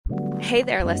Hey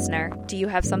there, listener. Do you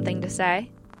have something to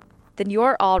say? Then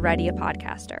you're already a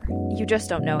podcaster. You just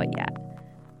don't know it yet.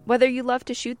 Whether you love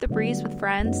to shoot the breeze with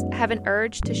friends, have an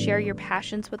urge to share your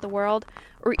passions with the world,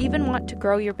 or even want to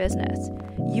grow your business,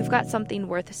 you've got something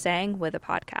worth saying with a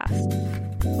podcast.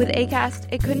 With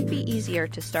Acast, it couldn't be easier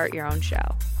to start your own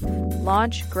show.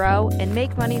 Launch, grow, and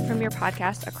make money from your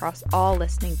podcast across all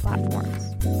listening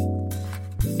platforms.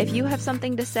 If you have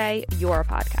something to say, you're a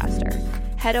podcaster.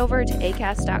 Head over to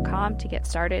acast.com to get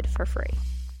started for free.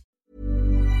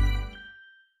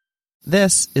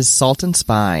 This is Salt and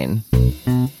Spine.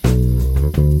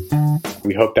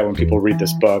 We hope that when people read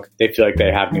this book, they feel like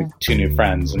they have two new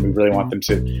friends, and we really want them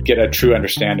to get a true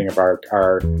understanding of our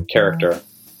character.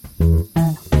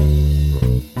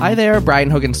 Hi there,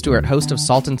 Brian Hogan Stewart, host of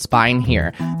Salt and Spine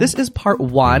here. This is part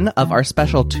one of our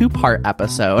special two-part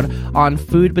episode on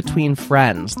Food Between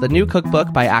Friends, the new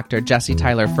cookbook by actor Jesse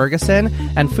Tyler Ferguson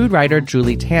and food writer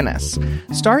Julie Tanis.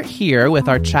 Start here with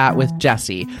our chat with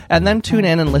Jesse, and then tune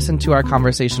in and listen to our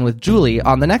conversation with Julie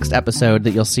on the next episode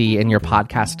that you'll see in your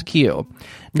podcast queue.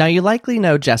 Now, you likely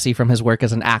know Jesse from his work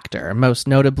as an actor, most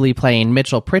notably playing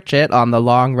Mitchell Pritchett on the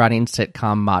long-running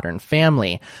sitcom Modern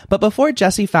Family. But before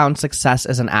Jesse found success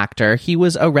as an actor, he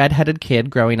was a redheaded kid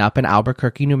growing up in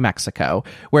Albuquerque, New Mexico,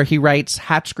 where he writes,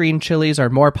 "Hatch green chilies are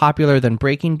more popular than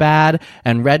Breaking Bad,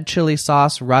 and red chili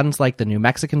sauce runs like the New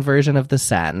Mexican version of the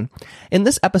Seine." In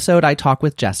this episode, I talk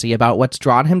with Jesse about what's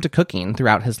drawn him to cooking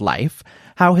throughout his life,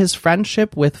 how his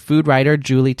friendship with food writer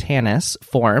Julie Tanis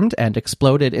formed and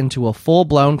exploded into a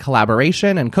full-blown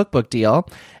collaboration and cookbook deal,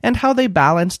 and how they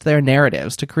balanced their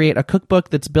narratives to create a cookbook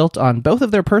that's built on both of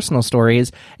their personal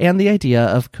stories and the idea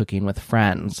of cooking with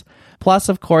friends. Plus,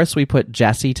 of course, we put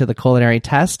Jesse to the culinary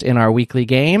test in our weekly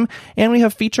game, and we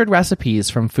have featured recipes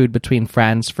from Food Between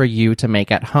Friends for you to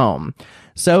make at home.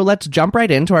 So let's jump right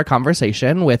into our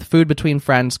conversation with Food Between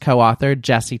Friends co-author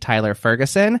Jesse Tyler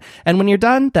Ferguson. And when you're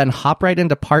done, then hop right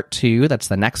into part two. That's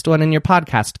the next one in your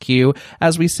podcast queue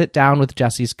as we sit down with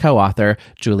Jesse's co-author,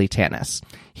 Julie Tanis.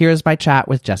 Here's my chat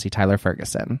with Jesse Tyler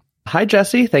Ferguson. Hi,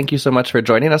 Jesse. Thank you so much for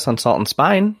joining us on Salt and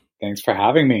Spine. Thanks for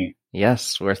having me.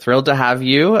 Yes, we're thrilled to have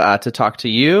you, to talk to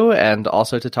you and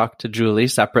also to talk to Julie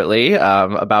separately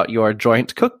about your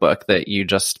joint cookbook that you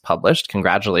just published.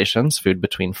 Congratulations, Food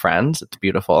Between Friends. It's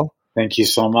beautiful. Thank you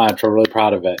so much. We're really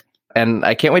proud of it. And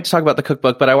I can't wait to talk about the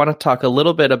cookbook, but I want to talk a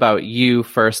little bit about you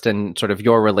first and sort of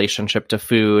your relationship to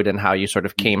food and how you sort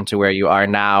of came to where you are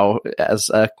now as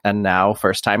a now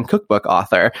first-time cookbook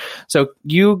author. So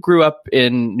you grew up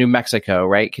in New Mexico,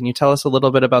 right? Can you tell us a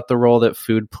little bit about the role that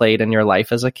food played in your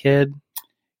life as a kid?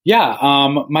 Yeah,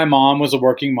 my mom was a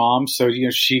working mom, so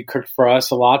she cooked for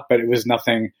us a lot, but it was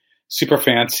nothing super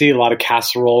fancy. A lot of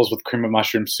casseroles with cream of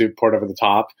mushroom soup poured over the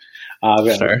top.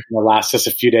 That last us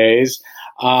a few days.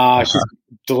 She's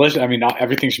delicious. I mean, not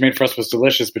everything she made for us was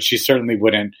delicious, but she certainly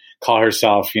wouldn't call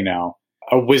herself,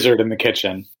 a wizard in the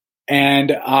kitchen. And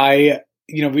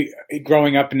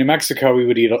growing up in New Mexico, we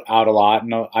would eat out a lot.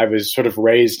 And I was sort of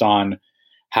raised on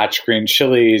Hatch green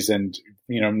chilies and,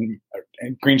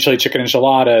 green chili chicken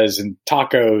enchiladas and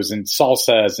tacos and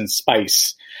salsas and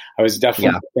spice. I was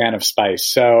definitely a fan of spice.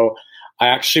 So I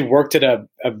actually worked at a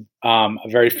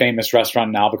very famous restaurant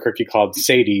in Albuquerque called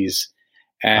Sadie's.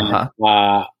 And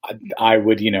I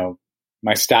would,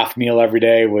 my staff meal every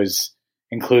day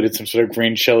included some sort of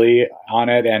green chili on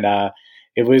it. And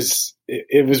it was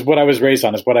what I was raised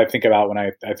on, is what I think about when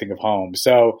I think of home.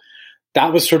 So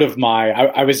that was sort of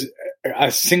I was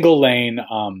a single lane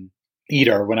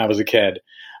eater when I was a kid.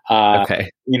 I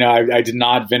did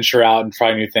not venture out and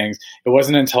try new things. It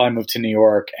wasn't until I moved to New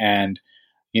York and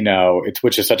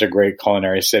which is such a great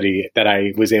culinary city, that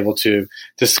I was able to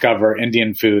discover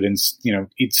Indian food and,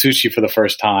 eat sushi for the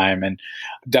first time, and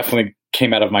definitely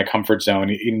came out of my comfort zone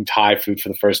eating Thai food for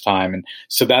the first time. And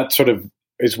so that sort of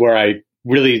is where I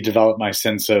really developed my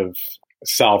sense of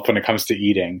self when it comes to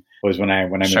eating, was when I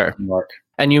moved to New York.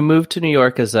 And you moved to New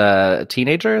York as a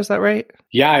teenager, is that right?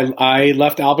 Yeah, I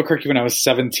left Albuquerque when I was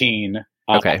 17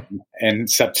 in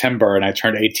September, and I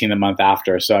turned 18 the month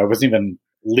after. So I wasn't even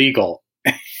legal.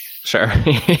 Sure.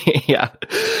 Yeah.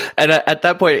 And at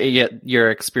that point, you're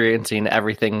experiencing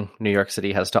everything New York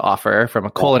City has to offer from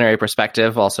a culinary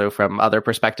perspective, also from other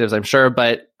perspectives, I'm sure.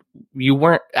 But you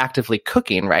weren't actively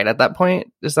cooking, right, at that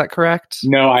point? Is that correct?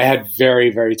 No, I had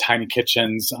very, very tiny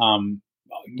kitchens.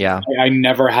 I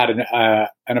never had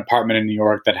an apartment in New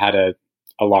York that had a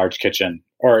large kitchen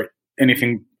or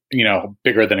anything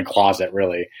bigger than a closet,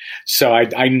 really. So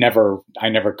I never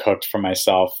cooked for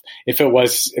myself. If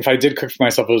I did cook for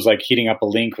myself, it was like heating up a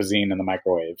lean cuisine in the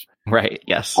microwave. Right.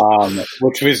 Yes.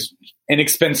 Which was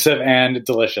inexpensive and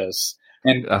delicious.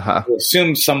 and I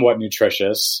assumed somewhat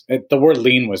nutritious. The word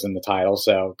lean was in the title,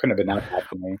 so it couldn't have been that bad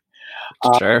for me.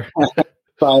 Sure.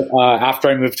 But after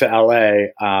I moved to LA,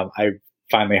 I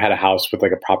finally had a house with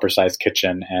like a proper sized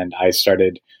kitchen, and I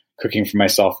started cooking for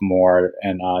myself more.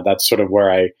 And that's sort of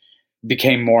where I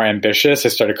became more ambitious. I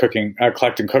started collecting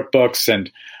cookbooks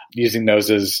and using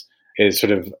those as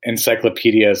sort of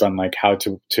encyclopedias on like how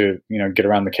to get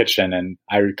around the kitchen. And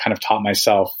I kind of taught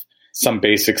myself some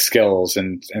basic skills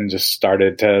and just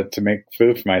started to make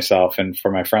food for myself and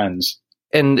for my friends.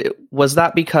 And was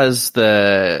that because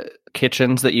the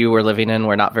kitchens that you were living in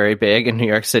were not very big in New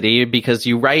York City? Because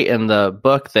you write in the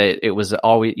book that it was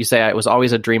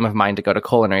always a dream of mine to go to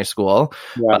culinary school,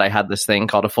 but I had this thing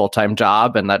called a full-time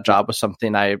job, and that job was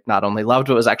something I not only loved,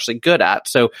 but was actually good at.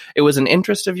 So it was an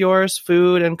interest of yours,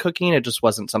 food and cooking. It just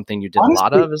wasn't something you did a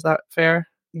lot of. Is that fair?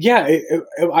 Yeah,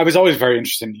 I was always very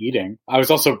interested in eating. I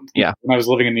was also, when I was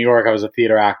living in New York, I was a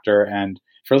theater actor, and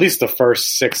for at least the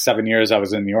first 6-7 years I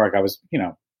was in New York, I was,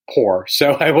 poor.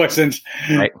 So I wasn't,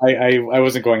 I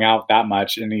wasn't going out that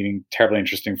much and eating terribly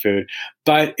interesting food.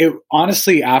 But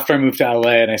honestly, after I moved to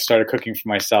LA and I started cooking for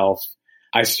myself,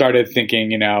 I started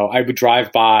thinking, I would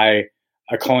drive by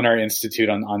a culinary institute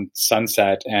on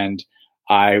Sunset, and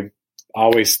I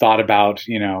always thought about,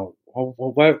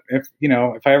 what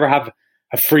if I ever have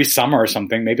a free summer or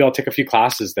something, maybe I'll take a few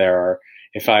classes there. Or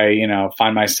if I,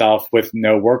 find myself with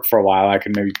no work for a while, I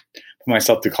can maybe put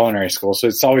myself through culinary school. So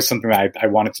it's always something that I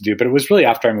wanted to do. But it was really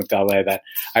after I moved to LA that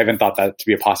I even thought that to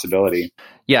be a possibility.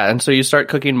 Yeah. And so you start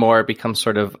cooking more, it becomes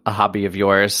sort of a hobby of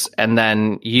yours. And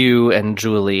then you and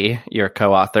Julie, your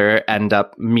co-author, end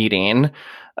up meeting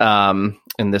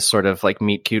in this sort of like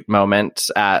meet cute moment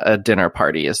at a dinner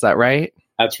party. Is that right?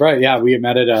 That's right. Yeah. We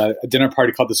met at a dinner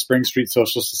party called the Spring Street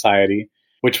Social Society,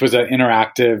 which was an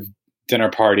interactive dinner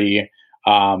party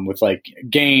with like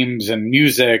games and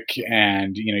music,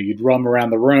 and you'd roam around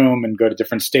the room and go to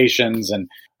different stations. And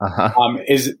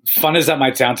as fun as that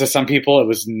might sound to some people, it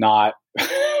was not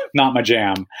my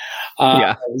jam.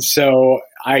 So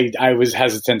I was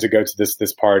hesitant to go to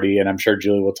this party, and I'm sure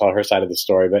Julie will tell her side of the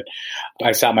story. But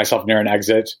I sat myself near an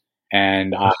exit,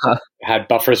 and had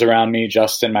buffers around me.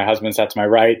 Justin, my husband, sat to my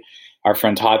right. Our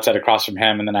friend Todd sat across from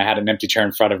him, and then I had an empty chair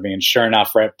in front of me. And sure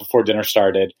enough, right before dinner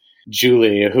started,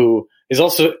 Julie, who is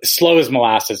also slow as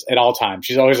molasses at all times.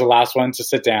 She's always the last one to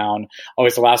sit down,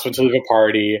 always the last one to leave a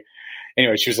party.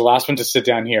 Anyway, she was the last one to sit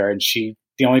down here, and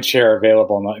the only chair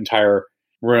available in the entire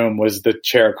room was the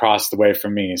chair across the way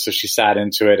from me. So she sat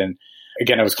into it, and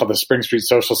again, it was called the Spring Street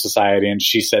Social Society, and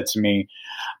she said to me,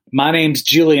 "My name's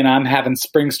Julie, and I'm having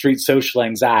Spring Street social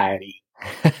anxiety."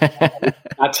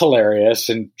 That's hilarious,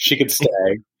 and she could stay.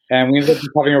 And we ended up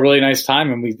having a really nice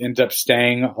time, and we ended up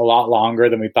staying a lot longer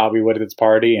than we thought we would at this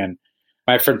party. And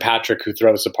my friend Patrick, who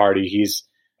throws the party,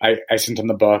 I sent him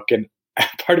the book, and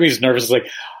part of me is nervous,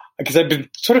 because I've been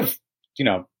sort of,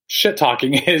 shit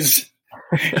talking his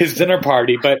dinner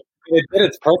party, but it did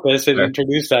its purpose. It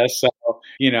introduced us. So,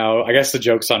 I guess the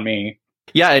joke's on me.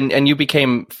 Yeah. And you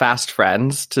became fast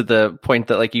friends to the point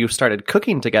that like you started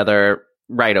cooking together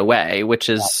right away, which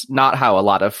is not how a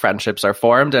lot of friendships are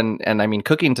formed. And I mean,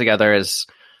 cooking together is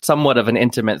somewhat of an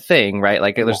intimate thing, right?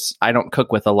 Like I don't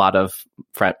cook with a lot of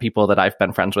people that I've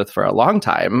been friends with for a long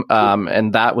time.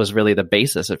 And that was really the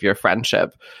basis of your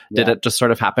friendship. Did it just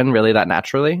sort of happen really that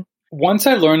naturally? Once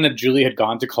I learned that Julie had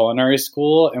gone to culinary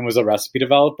school and was a recipe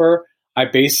developer, I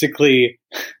basically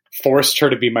forced her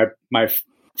to be my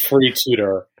free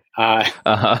tutor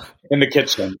in the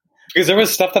kitchen, because there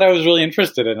was stuff that I was really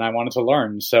interested in and I wanted to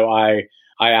learn. So I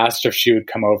asked her if she would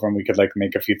come over and we could like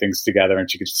make a few things together, and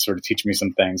she could sort of teach me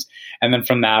some things. And then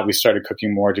from that, we started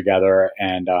cooking more together.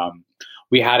 And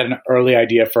we had an early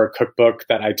idea for a cookbook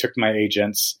that I took to my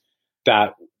agents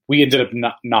that we ended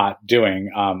up not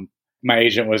doing. My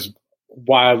agent it was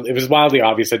wildly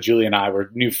obvious that Julie and I were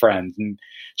new friends, and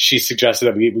she suggested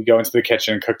that we go into the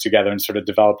kitchen and cook together and sort of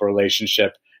develop a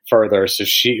relationship further. So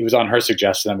it was on her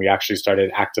suggestion that we actually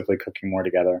started actively cooking more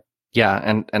together.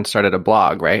 Yeah, and started a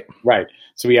blog, right? Right.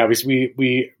 So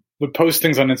we would post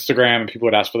things on Instagram, and people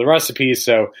would ask for the recipes.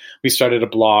 So we started a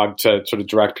blog to sort of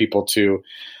direct people to,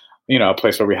 a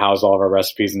place where we house all of our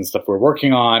recipes and stuff we're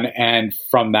working on. And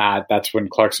from that's when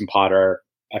Clarkson Potter,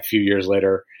 a few years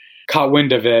later, caught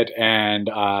wind of it. And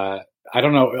I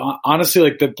don't know, honestly,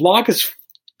 like the blog is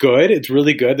good. It's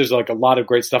really good. There's like a lot of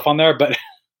great stuff on there, but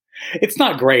it's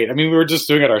not great. I mean, we were just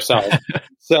doing it ourselves.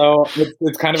 So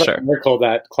it's kind of a miracle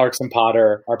that Clarkson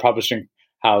Potter, our publishing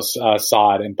house,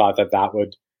 saw it and thought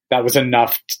that was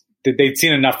enough. They'd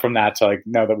seen enough from that to like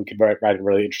know that we could write a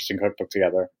really interesting cookbook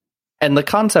together. And the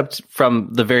concept from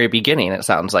the very beginning, it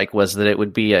sounds like, was that it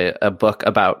would be a book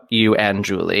about you and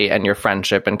Julie and your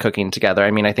friendship and cooking together. I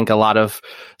mean, I think a lot of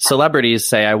celebrities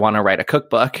say, I want to write a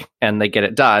cookbook, and they get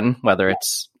it done, whether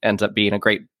it's ends up being a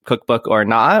great cookbook or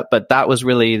not. But that was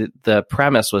really the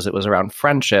premise, was it was around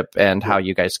friendship and how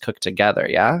you guys cook together.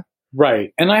 Yeah.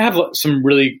 Right. And I have some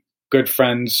really good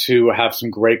friends who have some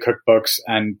great cookbooks,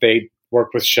 and they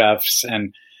work with chefs,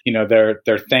 and, you know,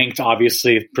 they're thanked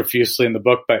obviously profusely in the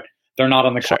book, but they're not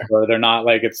on the cover. Sure. They're not,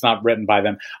 like, it's not written by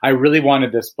them. I really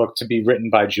wanted this book to be written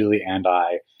by Julie and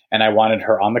I wanted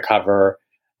her on the cover.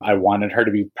 I wanted her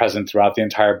to be present throughout the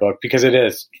entire book, because it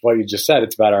is what you just said.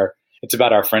 It's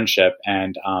about our friendship.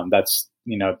 And, that's,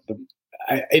 you know,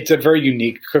 it's a very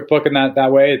unique cookbook in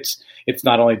that way. It's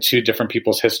not only two different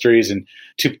people's histories and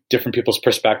two different people's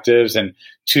perspectives and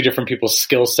two different people's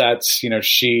skill sets. You know,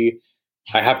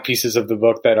 I have pieces of the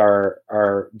book that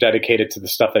are dedicated to the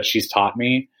stuff that she's taught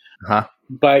me. Uh-huh.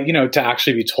 But, you know, to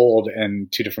actually be told in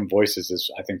two different voices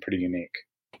is, I think, pretty unique.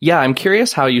 Yeah, I'm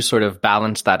curious how you sort of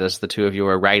balance that as the two of you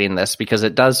are writing this, because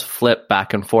it does flip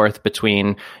back and forth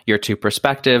between your two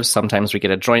perspectives. Sometimes we get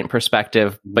a joint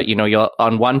perspective, but, you know,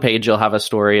 on one page, you'll have a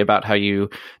story about how you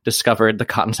discovered the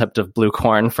concept of blue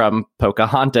corn from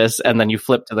Pocahontas. And then you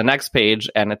flip to the next page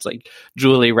and it's like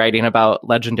Julie writing about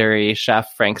legendary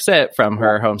chef Frank Sitt from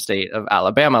her home state of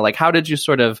Alabama. Like, how did you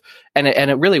sort of, and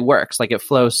it really works, like it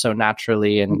flows so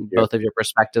naturally and both of your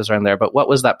perspectives are in there. But what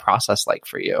was that process like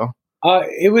for you?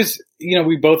 It was, you know,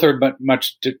 we both are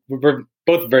we're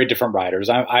both very different writers.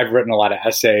 I've written a lot of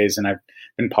essays, and I've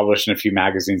been published in a few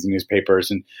magazines and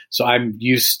newspapers. And so I'm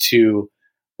used to,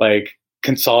 like,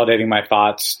 consolidating my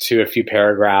thoughts to a few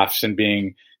paragraphs and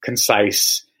being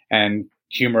concise and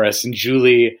humorous. And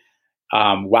Julie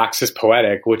waxes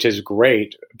poetic, which is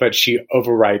great, but she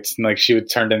overwrites, and, like, she would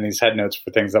turn in these head notes for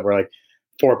things that were like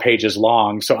 4 pages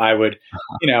long. So I would,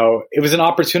 you know, it was an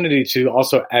opportunity to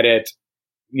also edit,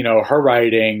 you know, her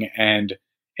writing and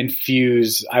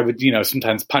infuse. I would, you know,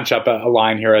 sometimes punch up a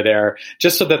line here or there,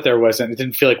 just so that it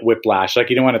didn't feel like whiplash. Like,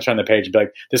 you don't want to turn the page and be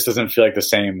like, this doesn't feel like the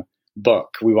same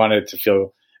book. We wanted it to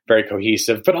feel very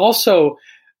cohesive, but also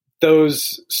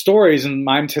those stories, and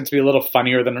mine tend to be a little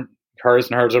funnier than hers,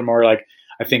 and hers are more, like,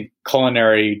 I think,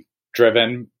 culinary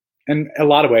driven in a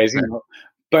lot of ways, you know.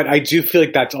 But I do feel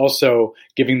like that's also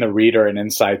giving the reader an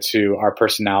insight to our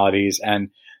personalities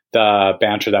and the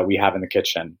banter that we have in the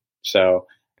kitchen. So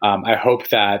I hope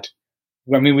that,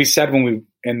 I mean, we said in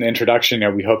the introduction, you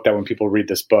know, we hope that when people read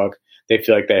this book, they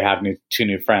feel like they have two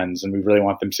new friends, and we really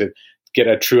want them to get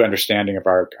a true understanding of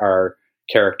our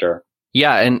character.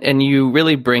 Yeah, and you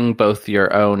really bring both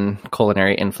your own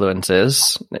culinary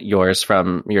influences, yours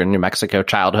from your New Mexico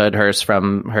childhood, hers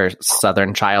from her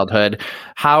Southern childhood.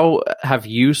 How have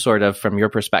you sort of, from your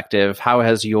perspective, how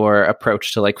has your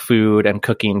approach to, like, food and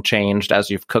cooking changed as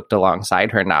you've cooked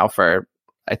alongside her now for,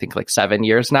 I think, like 7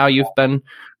 years now you've been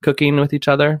cooking with each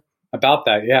other? About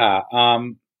that, yeah.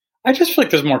 I just feel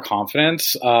like there's more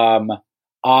confidence.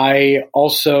 I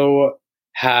also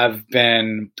have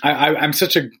been, I'm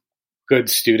such a good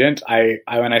student. I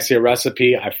when I see a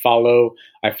recipe, I follow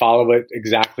it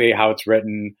exactly how it's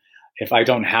written. If I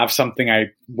don't have something, I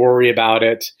worry about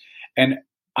it. And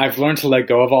I've learned to let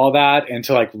go of all that and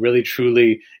to, like, really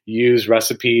truly use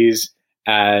recipes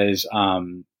as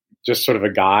just sort of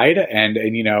a guide and,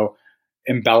 you know,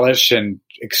 embellish and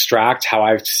extract how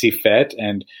I see fit.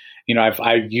 And, you know,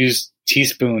 I've used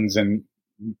teaspoons and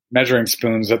measuring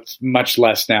spoons. That's much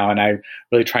less now. And I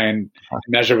really try and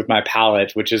measure with my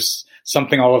palate, which is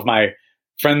something all of my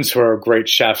friends who are great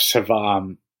chefs have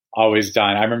always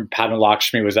done. I remember Padma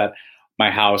Lakshmi was at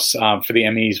my house for the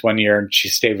Emmys one year, and she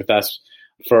stayed with us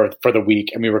for the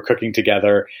week, and we were cooking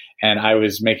together, and I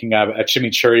was making a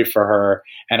chimichurri for her,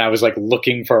 and I was, like,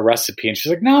 looking for a recipe, and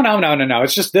she's like, no,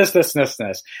 it's just this.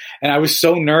 And I was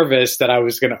so nervous that I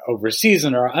was going to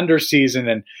over-season or under-season,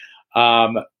 and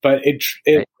but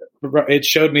it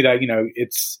showed me that, you know,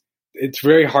 it's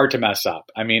very hard to mess up.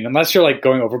 I mean, unless you're, like,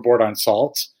 going overboard on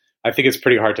salt, I think it's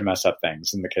pretty hard to mess up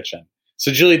things in the kitchen.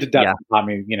 So Julie did that taught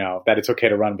me, you know, that it's okay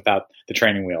to run without the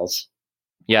training wheels.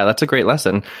 Yeah, that's a great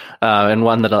lesson, and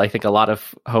one that I think a lot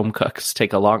of home cooks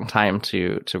take a long time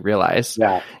to realize.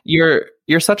 Yeah,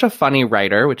 you're such a funny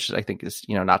writer, which I think is,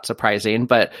 you know, not surprising,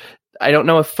 but I don't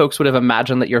know if folks would have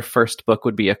imagined that your first book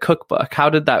would be a cookbook. How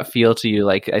did that feel to you?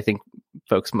 Like, I think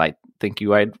folks might think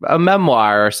you had a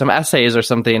memoir or some essays or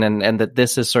something, and that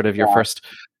this is sort of your first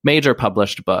major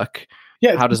published book.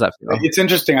 Yeah, how does that feel? It's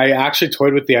interesting. I actually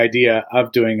toyed with the idea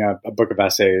of doing a book of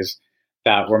essays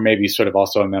that were maybe sort of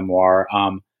also a memoir.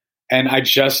 And I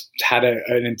just had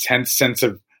an intense sense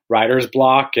of writer's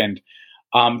block. And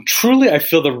Truly, I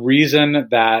feel the reason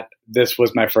that this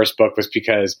was my first book was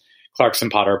because Clarkson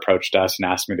Potter approached us and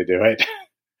asked me to do it.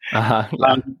 Yeah.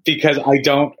 Because I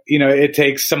don't, it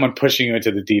takes someone pushing you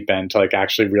into the deep end to like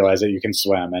actually realize that you can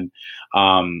swim. And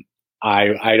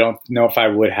I don't know if I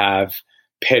would have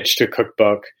pitched a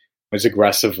cookbook as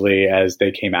aggressively as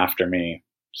they came after me.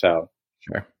 So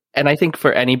sure. And I think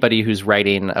for anybody who's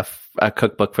writing a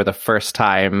cookbook for the first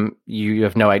time, you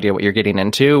have no idea what you're getting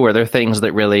into. Were there things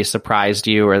that really surprised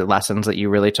you or lessons that you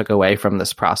really took away from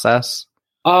this process?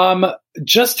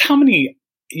 Just how many,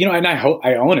 and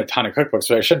I own a ton of cookbooks,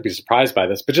 so I shouldn't be surprised by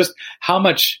this, but just how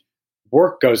much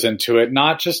work goes into it,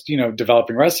 not just,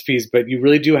 developing recipes, but you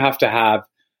really do have to have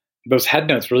those head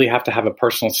notes really have to have a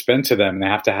personal spin to them. And they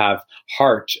have to have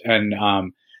heart, and,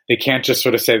 they can't just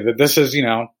sort of say that this is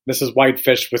white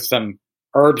fish with some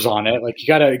herbs on it. Like, you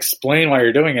got to explain why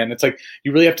you're doing it. And it's like,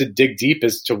 you really have to dig deep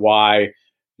as to why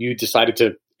you decided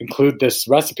to include this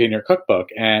recipe in your cookbook.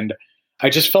 And I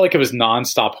just felt like it was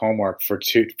nonstop homework for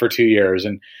 2 years.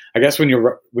 And I guess when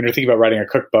you're thinking about writing a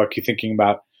cookbook, you're thinking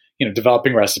about,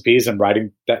 developing recipes and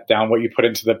writing that down, what you put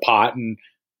into the pot, and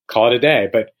call it a day.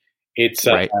 But it's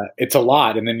a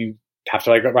lot. And then you have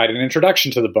to write an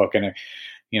introduction to the book and,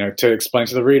 to explain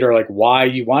to the reader, why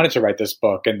you wanted to write this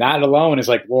book. And that alone is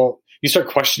well, you start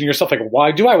questioning yourself,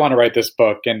 why do I want to write this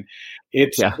book? And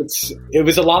it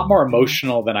was a lot more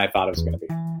emotional than I thought it was going to be.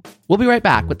 We'll be right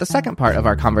back with the second part of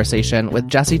our conversation with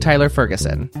Jessie Tyler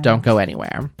Ferguson. Don't go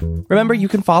anywhere. Remember, you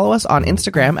can follow us on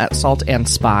Instagram at Salt and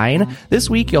Spine. This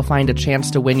week, you'll find a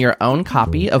chance to win your own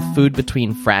copy of Food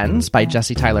Between Friends by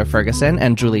Jessie Tyler Ferguson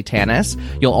and Julie Tanis.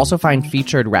 You'll also find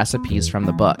featured recipes from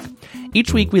the book.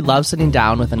 Each week, we love sitting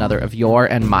down with another of your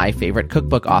and my favorite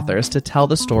cookbook authors to tell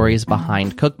the stories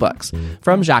behind cookbooks.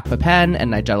 From Jacques Pepin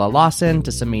and Nigella Lawson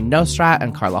to Samin Nosrat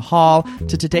and Carla Hall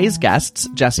to today's guests,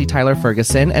 Jessie Tyler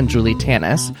Ferguson and Julie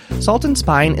Tanis, Salt and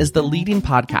Spine is the leading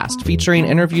podcast featuring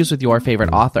interviews with your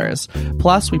favorite authors.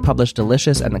 Plus, we publish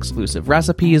delicious and exclusive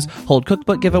recipes, hold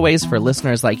cookbook giveaways for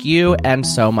listeners like you, and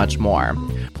so much more.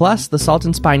 Plus, the Salt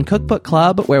and Spine Cookbook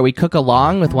Club, where we cook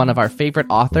along with one of our favorite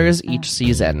authors each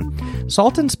season.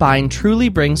 Salt and Spine truly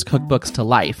brings cookbooks to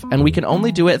life, and we can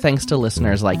only do it thanks to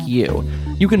listeners like you.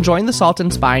 You can join the Salt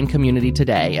and Spine community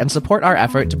today and support our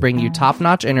effort to bring you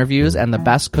top-notch interviews and the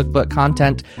best cookbook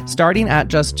content starting at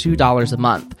just $2 a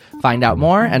month. Find out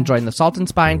more and join the Salt and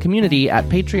Spine community at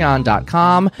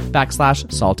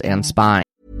patreon.com/saltandspine.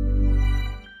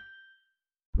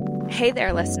 Hey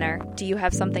there, listener. Do you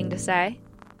have something to say?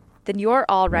 Then you're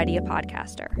already a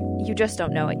podcaster. You just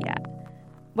don't know it yet.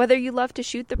 Whether you love to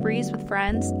shoot the breeze with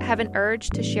friends, have an urge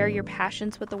to share your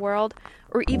passions with the world,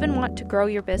 or even want to grow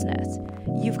your business,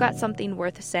 you've got something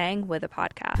worth saying with a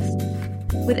podcast.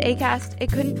 With Acast,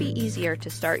 it couldn't be easier to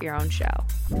start your own show.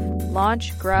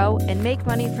 Launch, grow, and make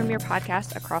money from your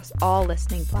podcast across all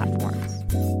listening platforms.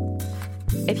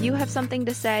 If you have something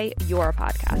to say, you're a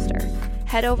podcaster.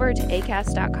 Head over to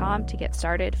acast.com to get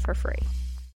started for free.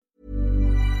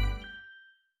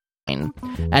 And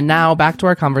now back to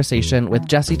our conversation with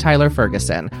Jessie Tyler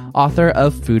Ferguson, author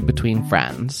of Food Between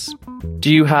Friends.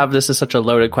 Do you have, this is such a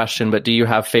loaded question, but do you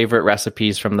have favorite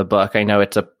recipes from the book? I know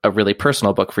it's a really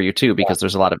personal book for you too, because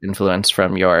there's a lot of influence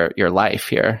from your life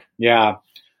here. Yeah.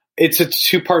 It's a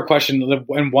 2-part question.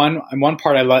 In one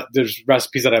part, there's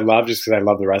recipes that I love just because I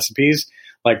love the recipes,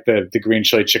 like the green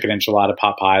chili chicken enchilada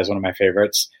pot pie is one of my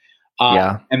favorites.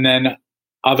 And then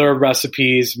other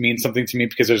recipes mean something to me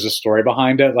because there's a story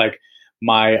behind it. Like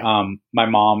my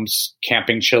mom's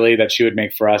camping chili that she would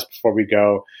make for us before we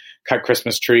go cut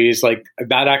Christmas trees. Like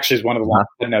that actually is one of the last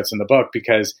notes in the book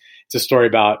because it's a story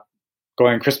about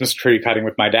going Christmas tree cutting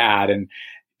with my dad and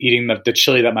eating the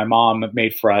chili that my mom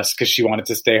made for us because she wanted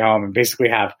to stay home and basically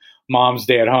have mom's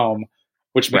day at home,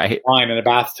 which makes wine in a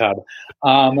bathtub.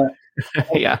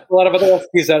 Yeah. A lot of other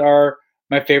recipes that are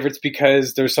my favorites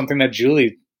because there's something that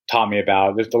Julie taught me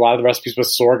about. There's a lot of the recipes with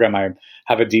sorghum I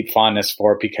have a deep fondness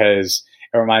for because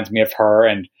it reminds me of her,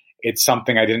 and it's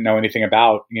something I didn't know anything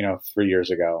about, 3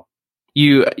 years ago.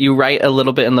 You write a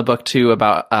little bit in the book too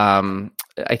about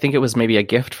I think it was maybe a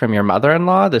gift from your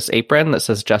mother-in-law, this apron that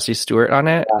says Jessie Stewart on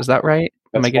it. Yeah. Is that right?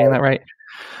 Am I getting that right?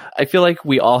 I feel like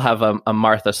we all have a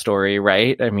Martha story,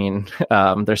 right? I mean,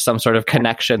 there's some sort of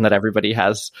connection that everybody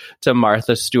has to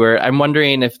Martha Stewart. I'm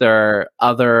wondering if there are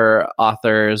other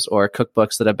authors or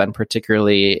cookbooks that have been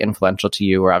particularly influential to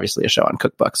you. We're obviously a show on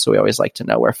cookbooks, so we always like to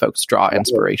know where folks draw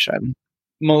inspiration.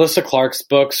 Melissa Clark's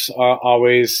books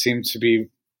always seem to be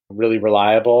really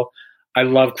reliable. I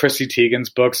love Chrissy Teigen's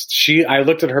books. I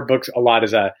looked at her books a lot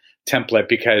as a template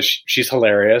because she's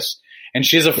hilarious. And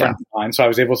she's a friend of mine, so I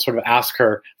was able to sort of ask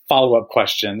her follow-up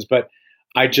questions. But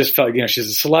I just felt, she's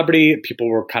a celebrity. People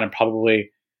were kind of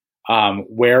probably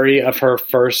wary of her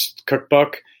first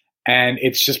cookbook, and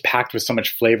it's just packed with so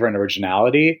much flavor and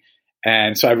originality.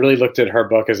 And so I really looked at her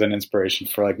book as an inspiration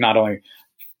for like not only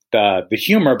the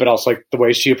humor, but also like the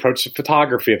way she approached the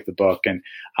photography of the book. And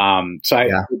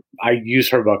I use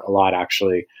her book a lot,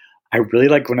 actually. I really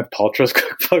like Gwyneth Paltrow's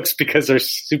cookbooks because they're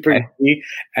super easy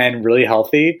and really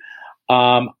healthy.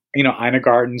 Ina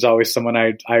Garten's always someone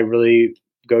I really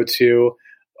go to.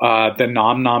 The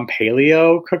Nom Nom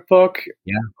Paleo cookbook,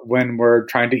 when we're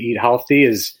trying to eat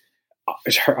healthy,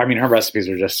 her recipes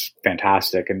are just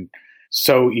fantastic and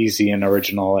so easy and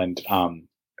original, and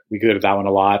we go to that one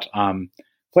a lot.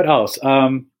 What else?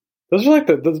 Those are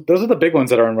those are the big ones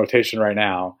that are in rotation right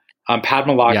now.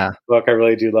 Padma Lakshmi's book I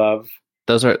really do love.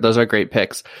 Those are great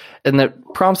picks. And that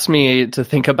prompts me to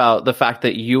think about the fact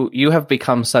that you have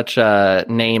become such a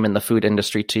name in the food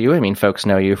industry too. I mean, folks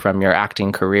know you from your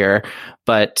acting career,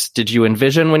 but did you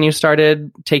envision when you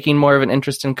started taking more of an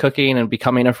interest in cooking and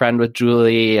becoming a friend with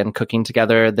Julie and cooking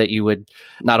together that you would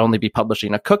not only be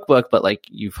publishing a cookbook, but like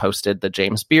you've hosted the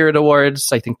James Beard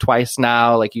Awards, I think twice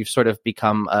now, like you've sort of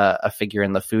become a figure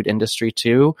in the food industry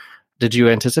too. Did you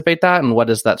anticipate that? And what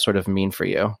does that sort of mean for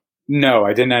you? No,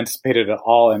 I didn't anticipate it at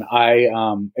all. And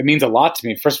it means a lot to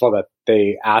me, first of all, that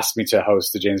they asked me to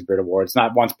host the James Beard Awards,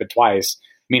 not once, but twice,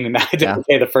 meaning that I didn't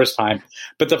pay the first time.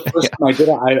 But the first time I did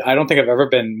it, I don't think I've ever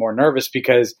been more nervous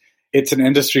because it's an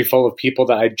industry full of people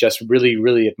that I just really,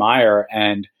 really admire.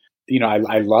 And,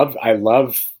 I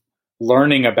love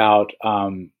learning about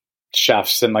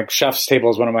chefs, and like Chef's Table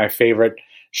is one of my favorite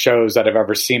shows that I've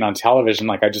ever seen on television.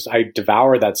 Like I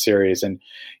devour that series, and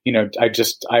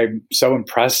I'm so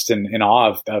impressed and in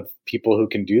awe of people who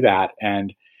can do that.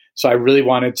 And so I really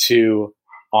wanted to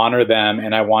honor them,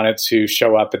 and I wanted to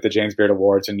show up at the James Beard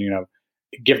Awards and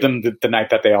give them the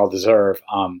night that they all deserve.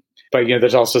 But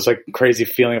there's also this like crazy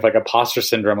feeling of like imposter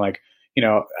syndrome. Like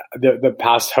the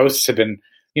past hosts have been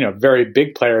very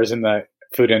big players in the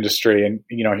food industry, and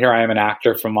here I am, an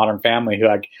actor from Modern Family who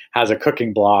like has a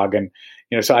cooking blog, and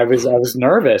so I was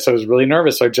nervous. I was really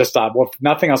nervous. So I just thought, well, if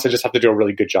nothing else, I just have to do a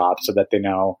really good job so that they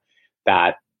know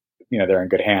that they're in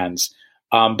good hands.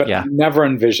 But I never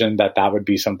envisioned that would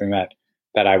be something that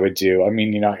I would do. I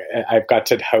mean, I've got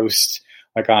to host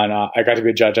like I got to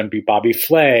be a judge on Beat Bobby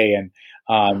Flay,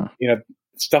 and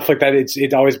stuff like that.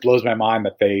 It always blows my mind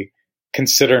that they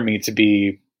consider me to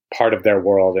be part of their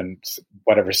world in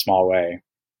whatever small way.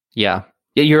 Yeah.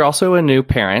 You're also a new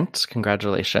parent.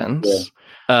 Congratulations. Yeah.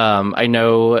 I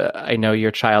know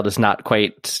your child is not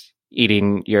quite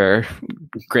eating your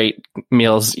great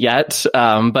meals yet,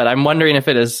 but I'm wondering if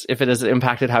it has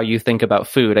impacted how you think about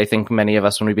food. I think many of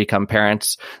us, when we become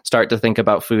parents, start to think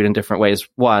about food in different ways.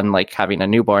 One, like having a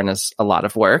newborn is a lot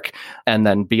of work, and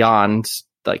then beyond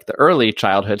like the early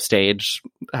childhood stage,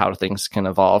 how things can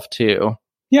evolve too.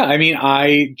 Yeah, I mean,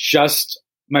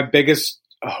 my biggest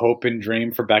hope and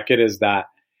dream for Beckett is that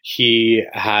he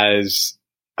has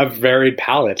a varied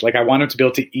palate. Like I want him to be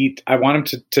able to eat. I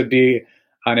want him to be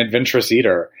an adventurous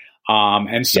eater.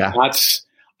 And so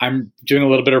I'm doing a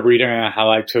little bit of reading on how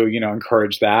I like to,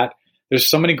 encourage that. There's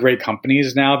so many great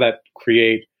companies now that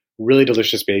create really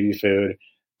delicious baby food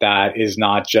that is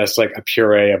not just like a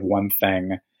puree of one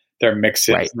thing. There are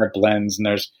mixes and there are blends, and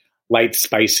there's light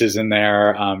spices in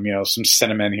there, some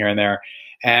cinnamon here and there.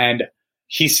 And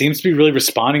he seems to be really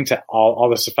responding to all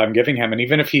the stuff I'm giving him. And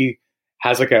even if he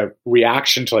has like a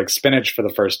reaction to like spinach for the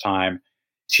first time,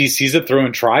 he sees it through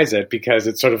and tries it because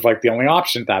it's sort of like the only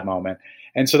option at that moment.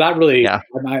 And so that really,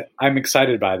 I'm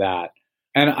excited by that.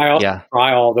 And I also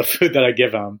try all the food that I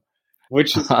give him,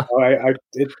 which is,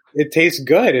 it tastes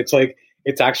good. It's like,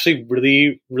 it's actually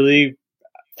really, really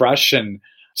fresh. And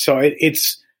so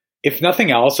it's, if nothing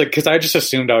else, like, cause I just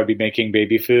assumed I would be making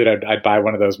baby food. I'd buy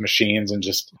one of those machines and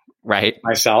just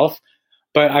myself.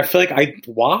 But I feel like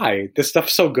why? This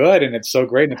stuff's so good and it's so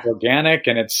great and it's organic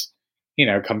and it's,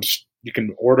 you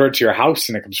can order it to your house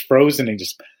and it comes frozen and you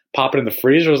just pop it in the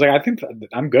freezer. I was like, I think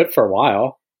I'm good for a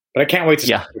while, but I can't wait to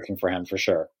start cooking for him for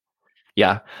sure.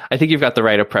 Yeah, I think you've got the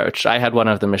right approach. I had one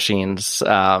of the machines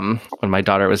when my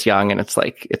daughter was young, and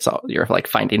you're like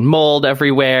finding mold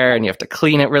everywhere, and you have to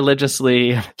clean it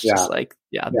religiously. It's just like,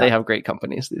 they have great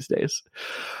companies these days.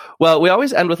 Well, we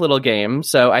always end with little games,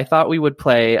 so I thought we would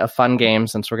play a fun game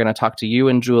since we're going to talk to you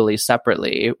and Julie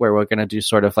separately, where we're going to do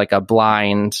sort of like a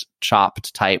blind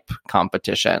chopped type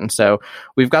competition. So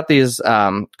we've got these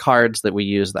cards that we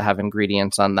use that have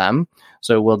ingredients on them.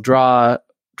 So we'll draw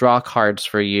draw cards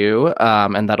for you,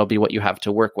 and that'll be what you have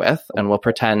to work with. And we'll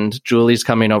pretend Julie's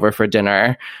coming over for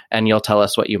dinner, and you'll tell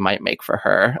us what you might make for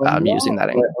her using that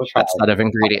set of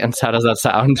ingredients. How does that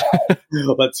sound?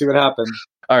 Let's see what happens.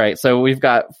 All right, so we've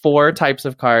got 4 types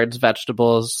of cards.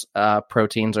 Vegetables,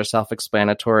 proteins are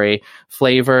self-explanatory.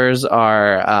 Flavors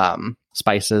are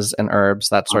spices and herbs,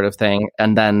 that sort of thing.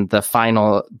 And then the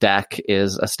final deck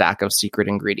is a stack of secret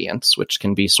ingredients, which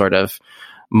can be sort of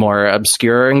more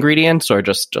obscure ingredients or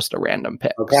just a random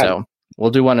pick. Okay. So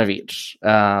we'll do one of each.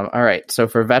 All right, so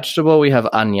for vegetable, we have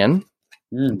onion.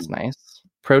 That's nice.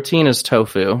 Protein is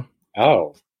tofu.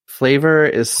 Oh. Flavor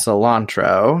is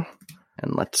cilantro.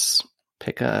 And let's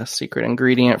pick a secret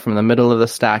ingredient from the middle of the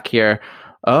stack here.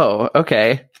 Oh,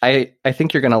 okay. I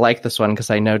think you're going to like this one because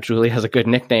I know Julie has a good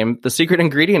nickname. The secret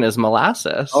ingredient is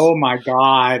molasses. Oh my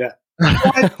God.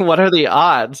 What are the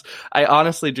odds? I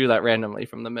honestly drew that randomly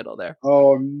from the middle there.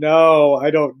 Oh no, I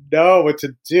don't know what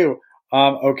to do.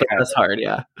 Okay. That's hard,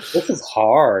 yeah. This is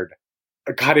hard.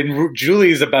 God, and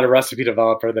Julie's a better recipe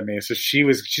developer than me, so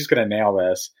she's going to nail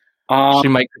this. She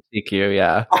might critique you,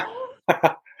 yeah.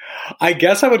 I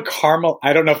guess I would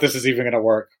I don't know if this is even going to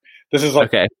work. This is like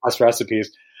best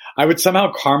recipes. I would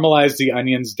somehow caramelize the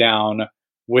onions down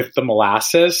with the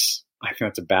molasses. I think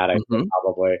that's a bad idea,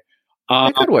 probably.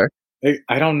 It could work.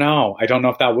 I don't know. I don't know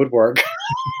if that would work.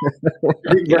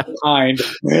 Yeah. Kind.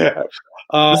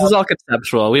 This is all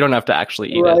conceptual. We don't have to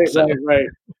actually eat it. So. Right.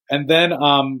 And then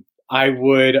I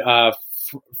would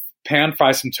pan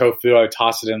fry some tofu. I would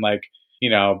toss it in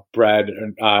bread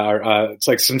or it's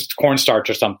like some cornstarch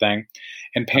or something,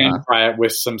 and pan fry it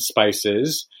with some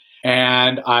spices.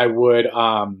 And I would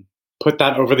put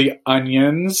that over the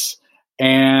onions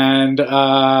and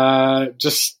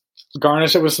just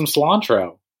garnish it with some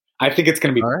cilantro. I think it's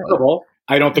going to be terrible.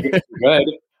 I don't think it's good.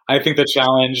 I think the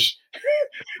challenge,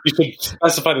 you should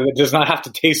specify that it does not have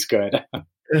to taste good.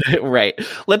 Right.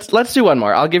 Let's do one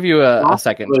more. I'll give you a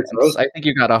second. I think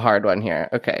you got a hard one here.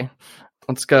 Okay.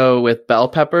 Let's go with bell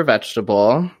pepper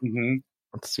vegetable. Mm-hmm.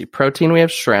 Let's see. Protein, we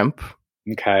have shrimp.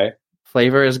 Okay.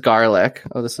 Flavor is garlic.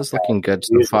 Oh, this is looking good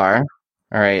so far.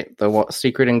 All right. The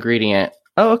secret ingredient.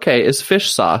 Oh, okay. Is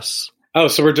fish sauce. Oh,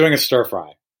 so we're doing a stir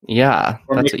fry. Yeah,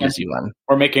 that's an easy one.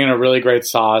 We're making a really great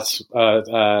sauce,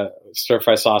 stir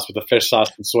fry sauce with a fish sauce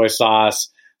and soy sauce,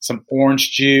 some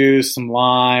orange juice, some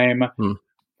lime,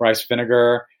 rice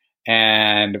vinegar,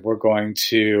 and we're going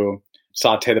to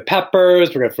saute the peppers.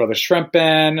 We're going to throw the shrimp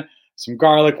in, some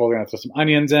garlic. We're going to throw some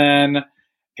onions in,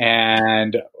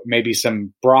 and maybe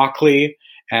some broccoli.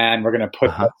 And we're going to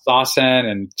put the sauce in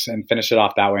and finish it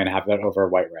off that way and have that over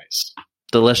white rice.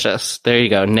 Delicious. There you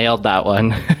go. Nailed that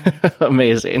one.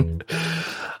 Amazing.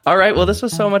 All right. Well, this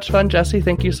was so much fun, Jesse.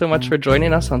 Thank you so much for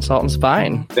joining us on Salt and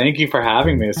Spine. Thank you for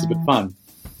having me. This has been fun.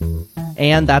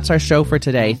 And that's our show for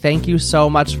today. Thank you so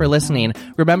much for listening.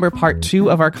 Remember, part 2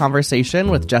 of our conversation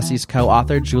with Jesse's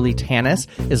co-author, Julie Tanis,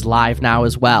 is live now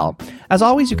as well. As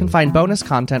always, you can find bonus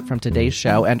content from today's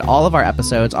show and all of our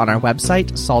episodes on our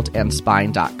website,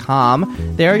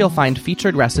 saltandspine.com. There you'll find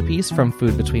featured recipes from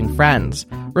Food Between Friends.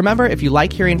 Remember, if you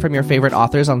like hearing from your favorite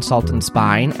authors on Salt and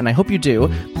Spine, and I hope you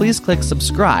do, please click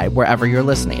subscribe wherever you're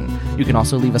listening. You can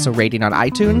also leave us a rating on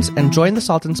iTunes and join the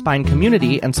Salt and Spine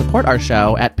community and support our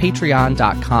show at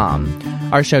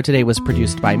patreon.com. Our show today was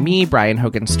produced by me, Brian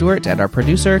Hogan Stewart, and our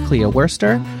producer, Clea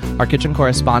Worster. Our kitchen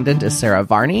correspondent is Sarah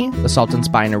Varney. The Salt and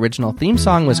Spine original theme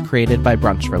song was created by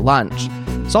Brunch for Lunch.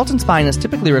 Salt and Spine is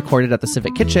typically recorded at the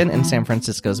Civic Kitchen in San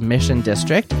Francisco's Mission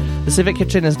District. The Civic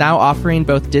Kitchen is now offering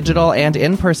both digital and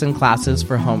in-person classes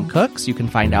for home cooks. You can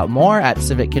find out more at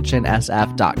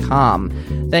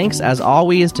civickitchensf.com. Thanks, as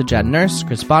always, to Jen Nurse,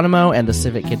 Chris Bonomo, and the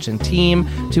Civic Kitchen team,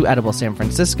 to Edible San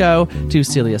Francisco, to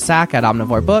Celia Sack at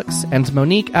Omnivore Books, and to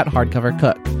Monique at Hardcover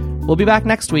Cook. We'll be back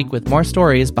next week with more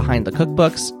stories behind the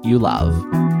cookbooks you love.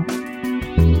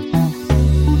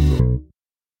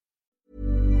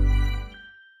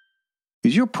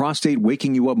 Is your prostate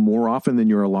waking you up more often than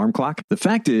your alarm clock? The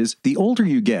fact is, the older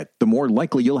you get, the more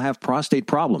likely you'll have prostate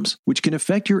problems, which can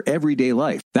affect your everyday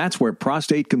life. That's where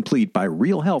Prostate Complete by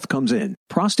Real Health comes in.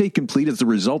 Prostate Complete is the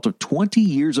result of 20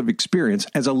 years of experience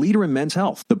as a leader in men's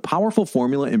health. The powerful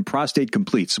formula in Prostate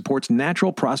Complete supports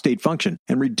natural prostate function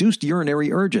and reduced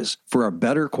urinary urges for a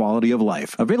better quality of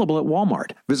life. Available at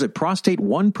Walmart. Visit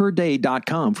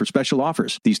prostateoneperday.com for special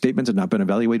offers. These statements have not been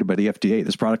evaluated by the FDA.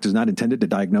 This product is not intended to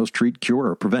diagnose, treat, cure,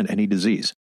 or prevent any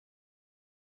disease.